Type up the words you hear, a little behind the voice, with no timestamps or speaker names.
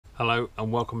Hello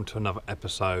and welcome to another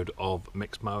episode of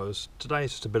Micks Mowers. Today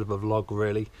is just a bit of a vlog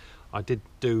really. I did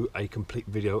do a complete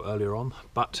video earlier on,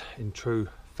 but in true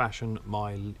fashion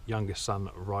my youngest son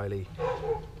Riley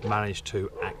managed to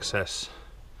access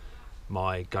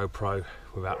my GoPro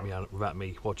without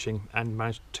me watching and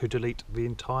managed to delete the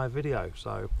entire video.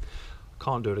 So I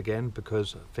can't do it again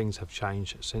because things have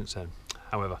changed since then.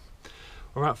 However,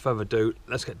 without further ado,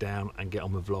 let's get down and get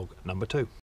on with vlog number 2.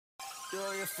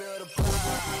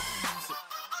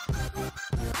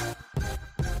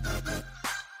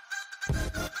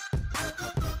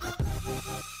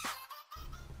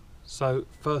 So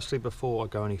firstly, before I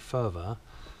go any further,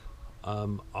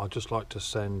 I'd just like to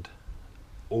send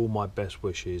all my best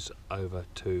wishes over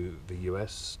to the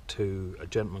US to a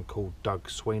gentleman called Doug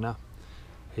Sweener.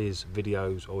 His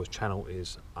videos or his channel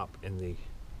is up in the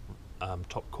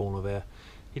top corner there.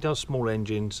 He does small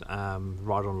engines,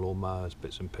 ride on lawnmowers,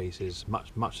 bits and pieces,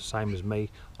 much the same as me.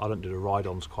 I don't do the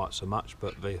ride-ons quite so much,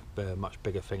 but they're a much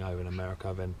bigger thing over in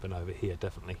America than over here,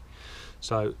 definitely.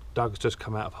 So Doug's just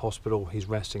come out of hospital, he's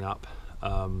resting up,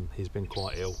 he's been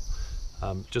quite ill.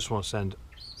 Just want to send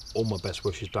all my best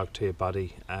wishes, Doug, to you,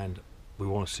 buddy, and we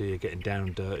want to see you getting down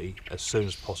and dirty as soon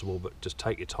as possible, but just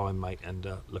take your time, mate, and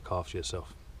look after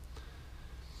yourself.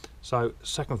 So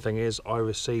second thing is, I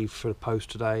received for the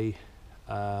post today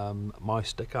my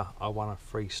sticker. I won a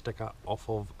free sticker off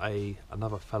of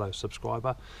another fellow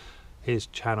subscriber. His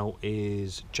channel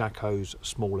is Jacko's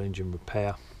Small Engine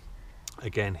Repair.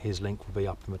 Again, his link will be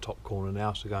up in the top corner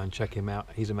now, so go and check him out.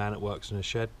 He's a man that works in a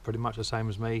shed, pretty much the same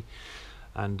as me,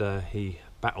 and he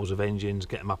battles with engines,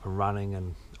 get them up and running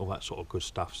and all that sort of good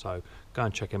stuff. So go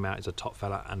and check him out, he's a top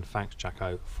fella, and thanks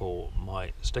Jacko for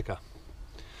my sticker.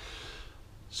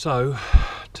 So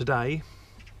today,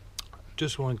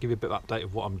 just want to give you a bit of update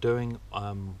of what I'm doing,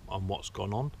 on what's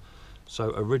gone on.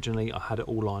 So originally I had it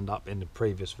all lined up in the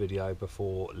previous video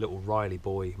before little Riley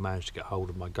boy managed to get hold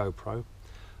of my GoPro.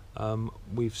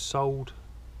 We've sold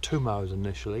 2 mowers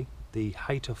initially. The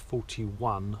Hater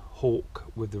 41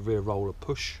 Hawk with the rear roller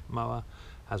push mower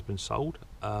has been sold.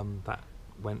 That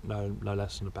went no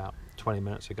less than about 20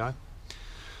 minutes ago.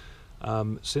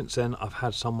 Since then I've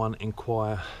had someone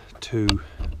inquire to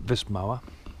this mower,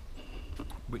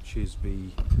 which is the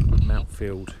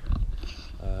Mountfield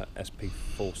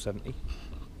SP470.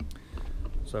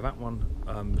 So that one,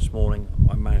 this morning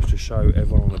I managed to show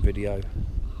everyone on the video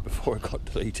before it got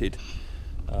deleted.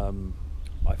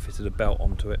 I fitted a belt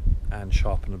onto it and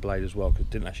sharpened the blade as well, because it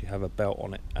didn't actually have a belt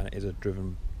on it, and it is a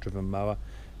driven mower.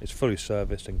 It's fully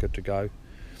serviced and good to go.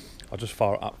 I'll just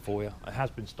fire it up for you. It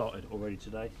has been started already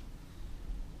today.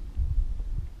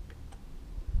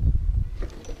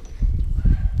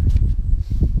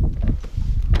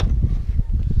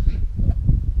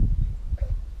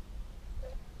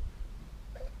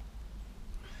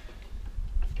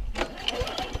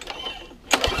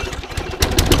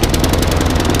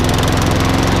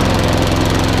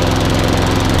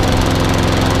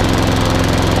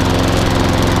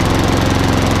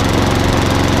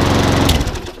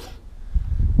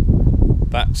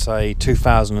 That's a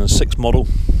 2006 model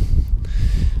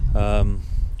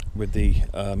with the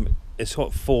it's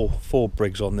got four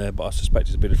Briggs on there, but I suspect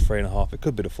it's a bit of 3.5. It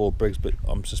could be the 4 Briggs, but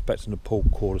I'm suspecting the pull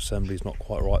cord assembly is not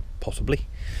quite right, possibly.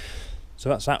 So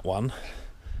that's that one,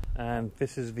 and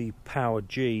this is the Power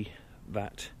G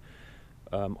that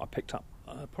I picked up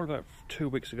probably about 2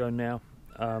 weeks ago now.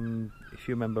 If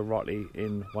you remember rightly,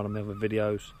 in one of my other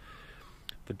videos,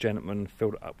 the gentleman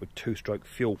filled it up with 2-stroke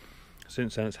fuel.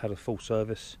 Since then it's had a full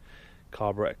service,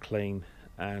 carburetor clean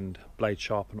and blade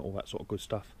sharpen, all that sort of good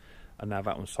stuff, and now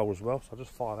that one's sold as well. So I'll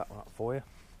just fire that one up for you.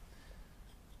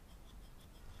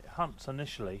 It hunts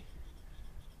initially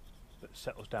but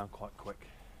settles down quite quick.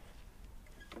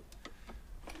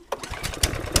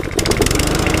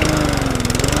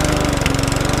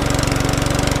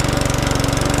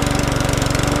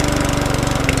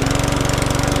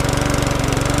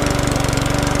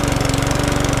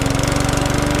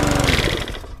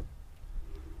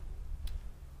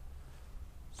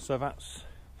 So that's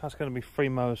going to be 3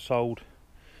 mowers sold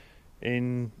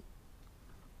in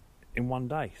one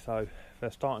day. So they're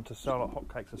starting to sell like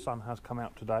hotcakes. The sun has come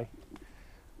out today,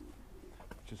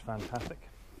 which is fantastic.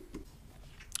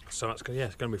 So that's going, yeah,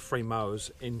 it's going to be 3 mowers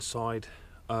inside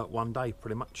one day,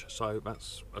 pretty much. So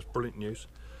that's brilliant news.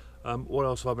 What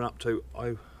else have I been up to?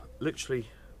 I literally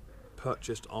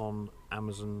purchased on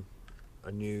Amazon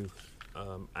a new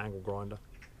angle grinder.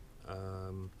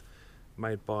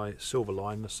 Made by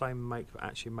Silverline, the same make that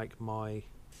actually make my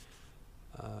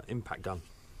impact gun.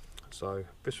 So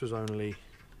this was only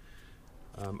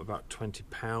about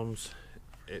 £20.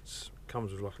 It's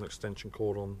comes with like an extension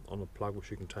cord on a plug which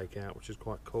you can take out, which is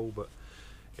quite cool, but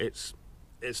it's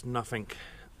nothing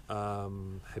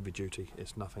heavy duty.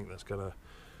 It's nothing that's gonna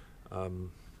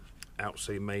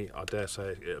outsee me. I dare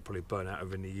say it'll probably burn out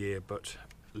within a year, but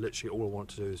literally all I want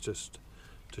to do is just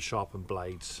to sharpen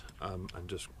blades and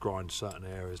just grind certain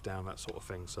areas down, that sort of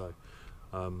thing. So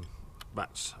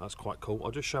that's quite cool.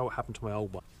 I'll just show what happened to my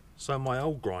old one. So my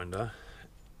old grinder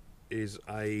is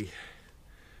a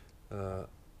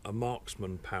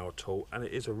Marksman power tool, and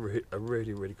it is a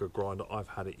really good grinder. I've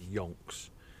had it yonks,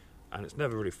 and it's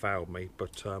never really failed me.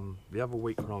 But the other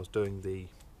week when I was doing the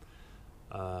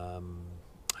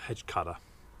hedge cutter,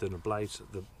 doing the blades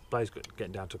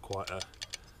getting down to quite a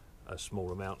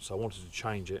small amount, so I wanted to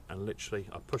change it, and literally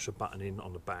I push a button in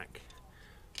on the back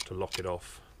to lock it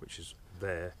off, which is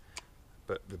there,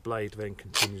 but the blade then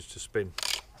continues to spin,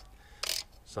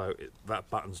 so that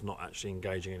button's not actually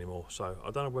engaging anymore. So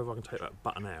I don't know whether I can take that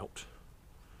button out.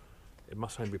 It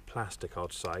must only be plastic,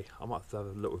 I'd say. I might have to have a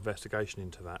little investigation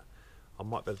into that. I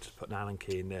might be able to put an Allen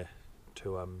key in there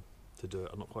to do it.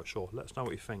 I'm not quite sure. Let us know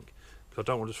what you think, because I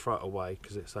don't want to just throw it away,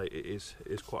 because it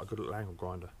is quite a good little angle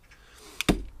grinder.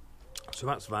 So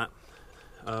that's that.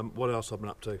 What else I've been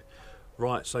up to?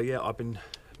 Right, so yeah, I've been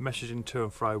messaging to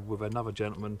and fro with another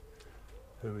gentleman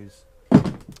who is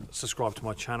subscribed to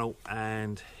my channel,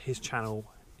 and his channel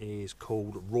is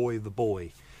called Roy the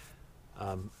Boy.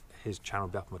 His channel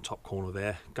will be up in the top corner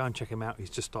there. Go and check him out. He's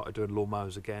just started doing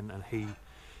lawnmowers again, and he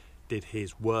did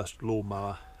his worst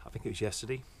lawnmower, I think it was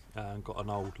yesterday, and got an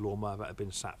old lawnmower that had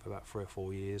been sat for about 3 or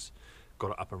 4 years,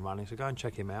 got it up and running. So go and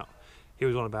check him out. He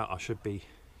was on about I should be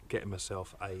getting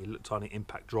myself a little tiny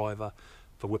impact driver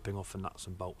for whipping off the nuts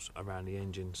and bolts around the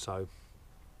engine. So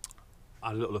I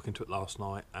had a little look into it last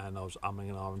night, and I was umming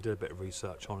and ahhing, did a bit of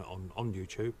research on it on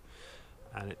YouTube,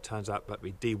 and it turns out that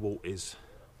the DeWalt is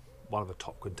one of the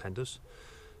top contenders.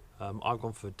 I've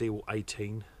gone for the DeWalt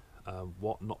 18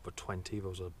 watt, not for 20. There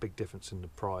was a big difference in the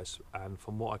price, and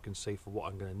from what I can see, for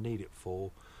what I'm going to need it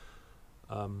for,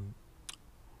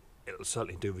 it'll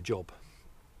certainly do the job.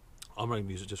 I'm going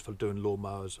to use it just for doing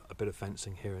lawnmowers, a bit of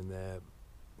fencing here and there,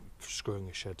 screwing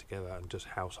a shed together, and just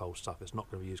household stuff. It's not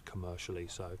going to be used commercially,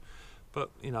 so, but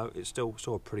you know, it's still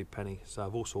a pretty penny. So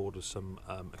I've also ordered some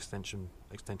extension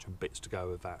bits to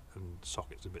go with that, and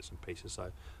sockets and bits and pieces,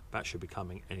 so that should be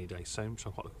coming any day soon, which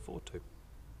I'm quite looking forward to.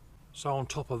 So on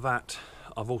top of that,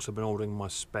 I've also been ordering my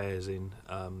spares in.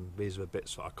 These are the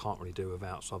bits that I can't really do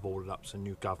without, so I've ordered up some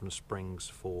new governor springs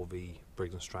for the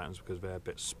Briggs & Strattons, because they're a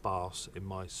bit sparse in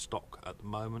my stock at the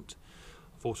moment.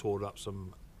 I've also ordered up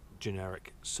some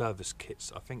generic service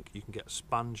kits. I think you can get a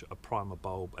sponge, a primer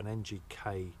bulb, an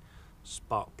NGK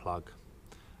spark plug,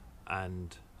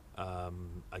 and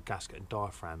a gasket and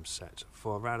diaphragm set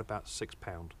for around about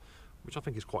 £6, which I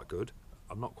think is quite good.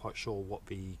 I'm not quite sure what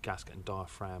the gasket and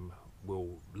diaphragm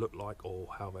will look like or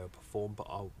how they'll perform, but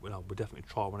we'll definitely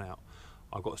try one out.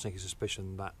 I've got a sneaky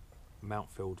suspicion that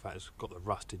Mountfield that has got the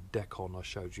rusted deck on I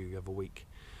showed you the other week,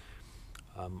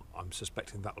 I'm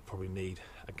suspecting that will probably need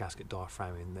a gasket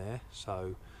diaphragm in there,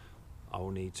 so I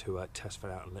will need to test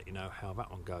that out and let you know how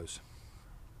that one goes.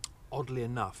 Oddly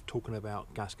enough, talking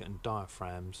about gasket and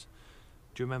diaphragms,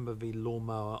 do you remember the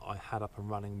lawnmower I had up and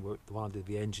running, the one I did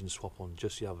the engine swap on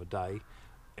just the other day?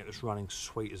 It was running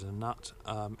sweet as a nut.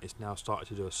 It's now started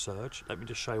to do a surge. Let me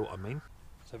just show you what I mean.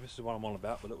 So this is what I'm on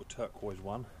about, the little turquoise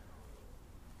one.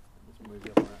 Let's move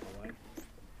the other one out of the way.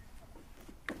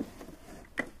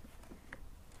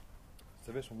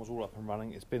 So this one was all up and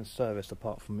running. It's been serviced,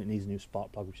 apart from it needs a new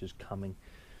spark plug, which is coming.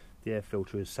 The air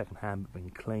filter is second hand but been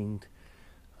cleaned.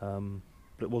 But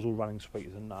it was all running sweet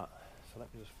as a nut. So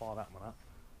let me just fire that one up.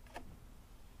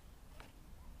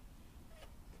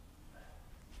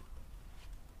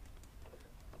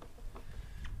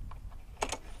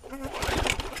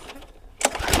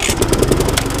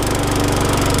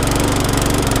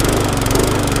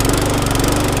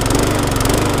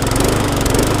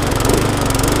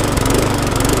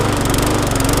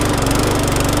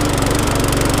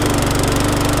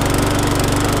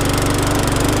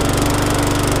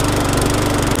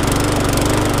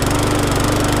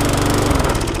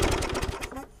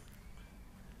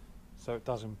 So it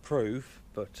does improve,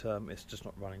 but it's just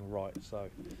not running right, so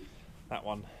that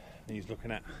one needs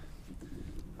looking at.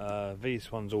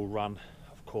 These ones all run.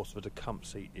 Of course, the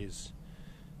Tecumseh is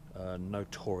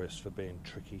notorious for being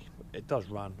tricky. It does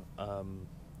run,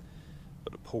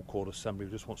 but the pull cord assembly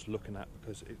just wants looking at,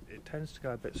 because it tends to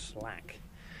go a bit slack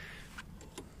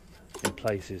in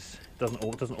places.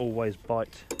 It doesn't always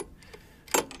bite.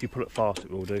 If you pull it fast,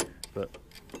 it will do, but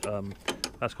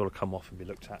that's got to come off and be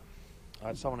looked at. I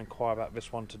had someone inquire about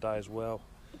this one today as well,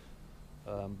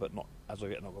 but not as of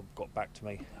yet not got back to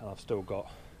me, and I've still got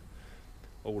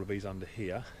all of these under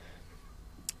here.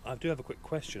 I do have a quick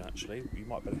question actually, you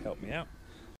might better help me out.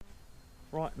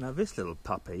 Right, now this little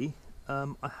puppy,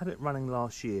 I had it running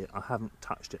last year. I haven't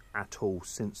touched it at all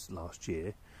since last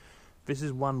year. This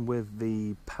is one with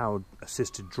the powered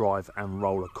assisted drive and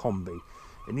roller combi.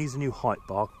 It needs a new height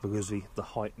bar because the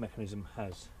height mechanism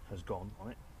has gone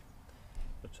on it.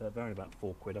 But they're only about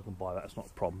 £4. I can buy that, that's not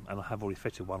a problem. And I have already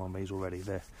fitted one on these already.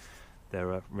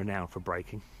 They're renowned for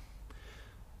braking.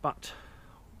 But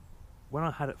when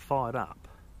I had it fired up,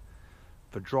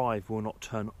 the drive will not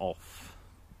turn off.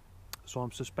 So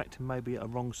I'm suspecting maybe a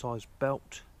wrong size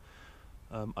belt.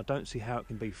 I don't see how it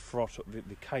can be throttled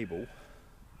the cable,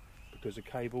 because the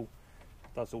cable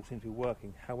does all seem to be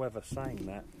working. However, saying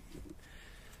that,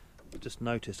 I just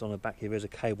noticed on the back here there's a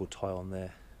cable tie on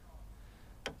there.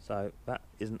 So that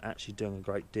isn't actually doing a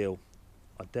great deal.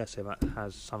 I dare say that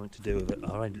has something to do with it.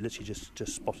 I only literally just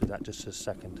spotted that just a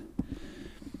second.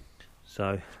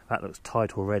 So that looks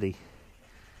tight already.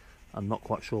 I'm not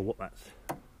quite sure what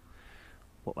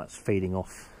that's feeding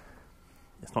off.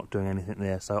 It's not doing anything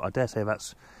there, so I dare say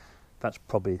that's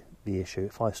probably the issue.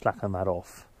 If I slacken that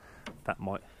off, that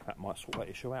might sort that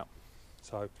issue out.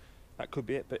 So that could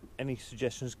be it, but any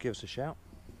suggestions, give us a shout.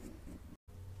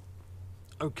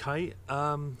 Okay,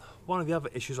 one of the other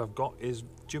issues I've got is, do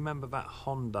you remember that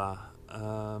Honda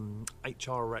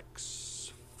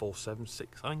HRX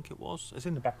 476, I think it was? It's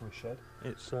in the back of the shed.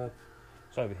 It's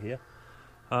over here.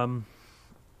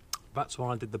 That's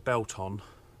when I did the belt on,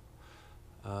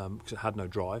 because it had no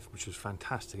drive, which was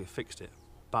fantastic. It fixed it,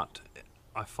 but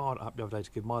I fired it up the other day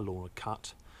to give my lawn a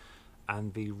cut,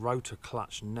 and the rotor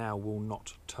clutch now will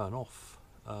not turn off.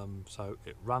 So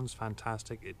it runs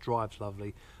fantastic, it drives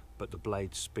lovely, but the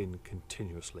blades spin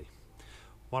continuously.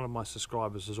 One of my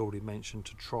subscribers has already mentioned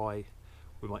to try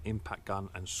with my impact gun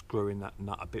and screw in that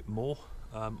nut a bit more.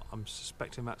 I'm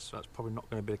suspecting that's probably not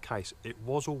going to be the case. It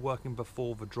was all working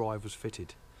before the drive was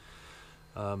fitted.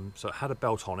 So it had a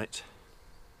belt on it,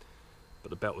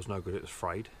 but the belt was no good, it was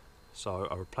frayed. So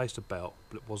I replaced the belt,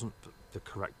 but it wasn't the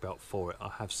correct belt for it. I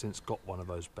have since got one of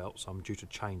those belts, so I'm due to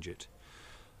change it.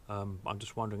 I'm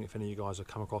just wondering if any of you guys have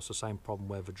come across the same problem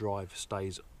where the drive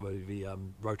stays, where the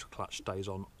rotor clutch stays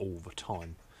on all the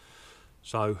time.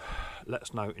 So let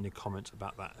us know in the comments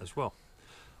about that as well.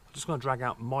 I'm just going to drag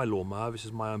out my lawnmower. This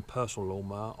is my own personal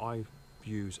lawnmower. I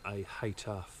use a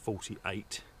Hater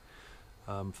 48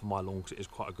 for my lawn because it is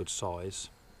quite a good size.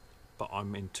 But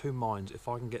I'm in two minds. If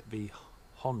I can get the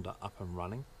Honda up and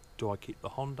running, do I keep the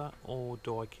Honda or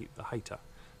do I keep the Hater?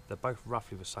 They're both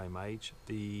roughly the same age.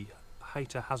 The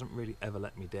Hater hasn't really ever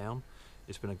let me down.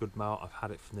 It's been a good mower. I've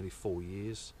had it for nearly 4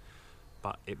 years,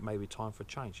 but it may be time for a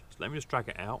change. So let me just drag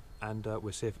it out and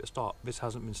we'll see if it starts. This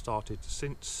hasn't been started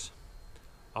since,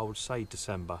 I would say,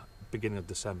 December. Beginning of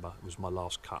December was my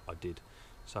last cut I did.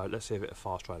 So let's see if it'll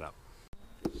fire straight up.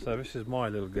 So this is my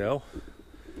little girl.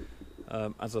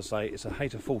 As I say, it's a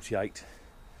Hater 48.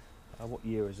 What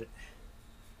year is it?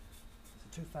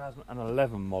 It's a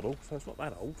 2011 model, so it's not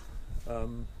that old.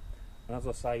 And as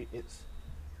I say, it's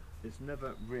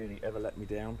never really ever let me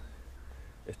down.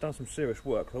 It's done some serious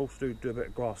work. I also do a bit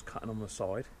of grass cutting on the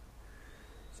side,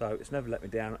 so it's never let me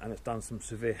down, and it's done some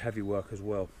severe heavy work as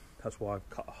well. That's why I've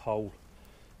cut a hole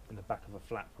in the back of a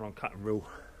flat when I'm cutting real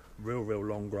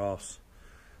long grass.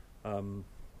 I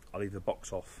leave the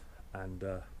box off and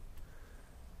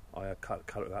I cut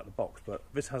it without the box. But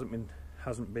this hasn't been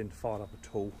fired up at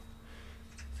all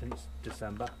since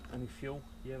December. Any fuel?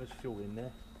 Yeah, there's fuel in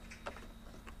there.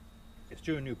 It's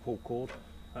due a new pull cord,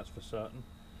 that's for certain.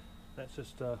 Let's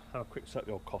just have a quick sip of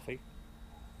the old coffee.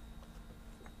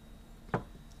 And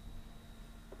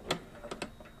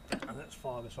let's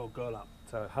fire this old girl up.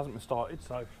 So it hasn't been started,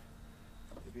 so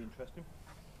it'll be interesting.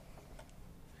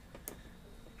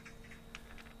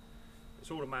 It's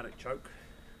automatic choke.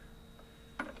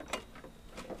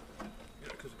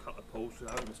 Because I cut the pulls, so it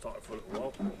hasn't been started for a little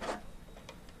while. And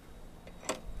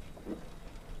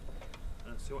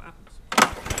let's see what happens.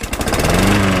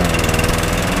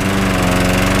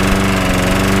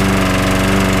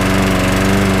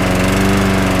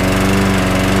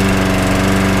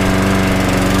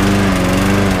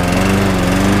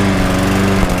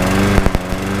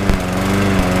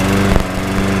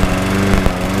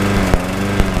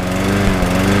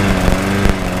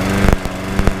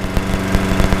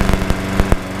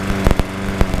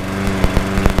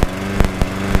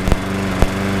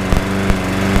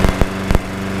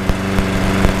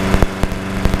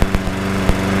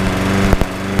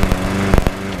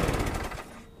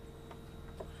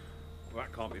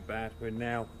 We're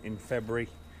now in February.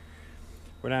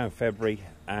 We're now in February,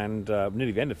 and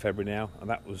nearly the end of February now, and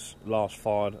that was last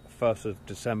fired 1st of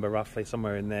December roughly,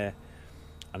 somewhere in there,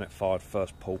 and it fired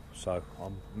first pull, so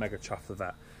I'm mega chuffed with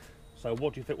that. So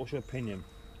what do you think, what's your opinion?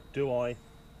 Do I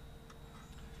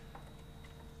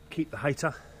keep the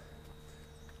hater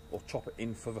or chop it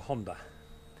in for the Honda?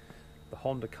 The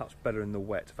Honda cuts better in the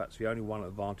wet, that's the only one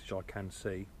advantage I can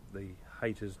see. The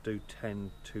haters do tend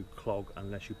to clog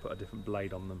unless you put a different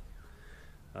blade on them.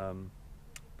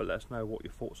 But let us know what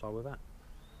your thoughts are with that.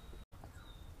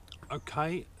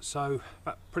 Okay, so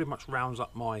that pretty much rounds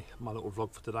up my little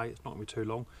vlog for today. It's not going to be too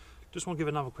long. Just want to give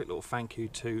another quick little thank you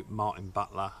to Martin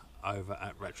Butler over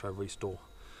at Retro Restore.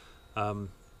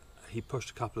 He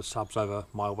pushed a couple of subs over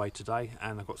my way today,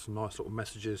 and I got some nice little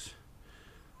messages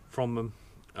from them,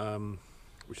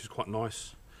 which is quite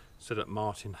nice. Said that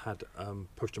Martin had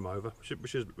pushed him over,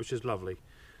 which is lovely.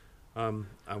 And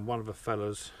one of the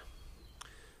fellas,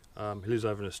 he lives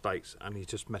over in the States, and he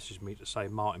just messaged me to say,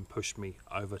 Martin pushed me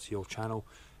over to your channel,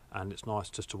 and it's nice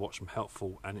just to watch some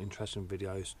helpful and interesting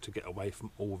videos to get away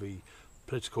from all the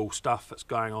political stuff that's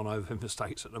going on over in the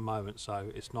States at the moment.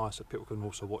 So it's nice that people can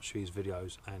also watch these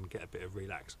videos and get a bit of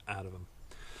relax out of them.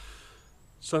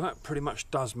 So that pretty much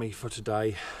does me for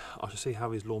today. I shall see how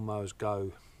these lawnmowers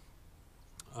go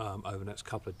over the next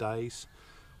couple of days.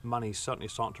 Money's certainly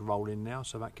starting to roll in now,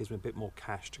 so that gives me a bit more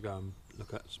cash to go and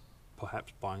look at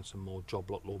perhaps buying some more job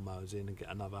lot lawnmowers in and get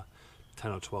another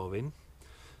 10 or 12 in.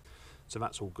 So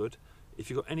that's all good. If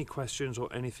you've got any questions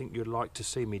or anything you'd like to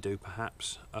see me do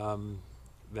perhaps,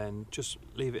 then just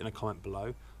leave it in a comment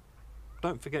below.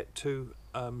 Don't forget to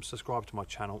subscribe to my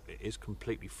channel. It is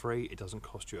completely free, it doesn't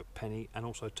cost you a penny, and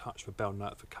also touch the bell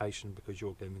notification because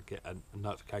you're going to get a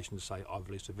notification to say I've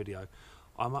released a video.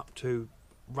 I'm up to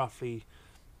roughly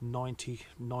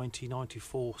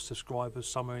 94 subscribers,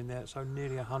 somewhere in there, so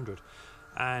nearly 100.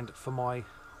 And for my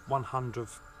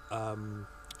 100th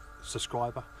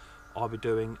subscriber, I'll be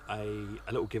doing a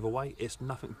little giveaway. It's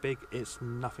nothing big, it's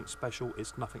nothing special,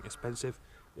 it's nothing expensive.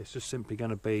 It's just simply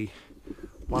going to be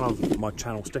one of my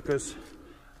channel stickers,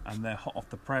 and they're hot off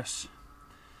the press.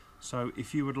 So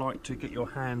if you would like to get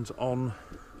your hands on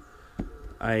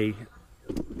a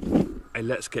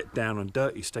Let's Get Down and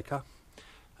Dirty sticker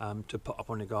to put up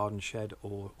on your garden shed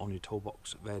or on your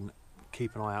toolbox, then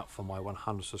keep an eye out for my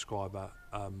 100 subscriber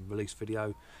release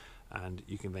video, and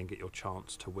you can then get your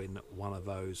chance to win one of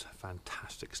those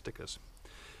fantastic stickers.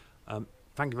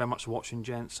 Thank you very much for watching,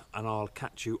 gents, and I'll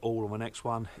catch you all on the next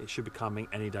one. It should be coming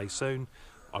any day soon.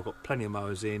 I've got plenty of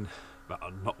mowers in that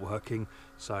are not working,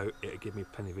 so it'll give me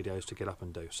plenty of videos to get up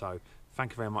and do. So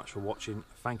thank you very much for watching,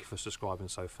 thank you for subscribing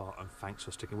so far, and thanks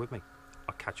for sticking with me.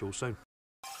 I'll catch you all soon.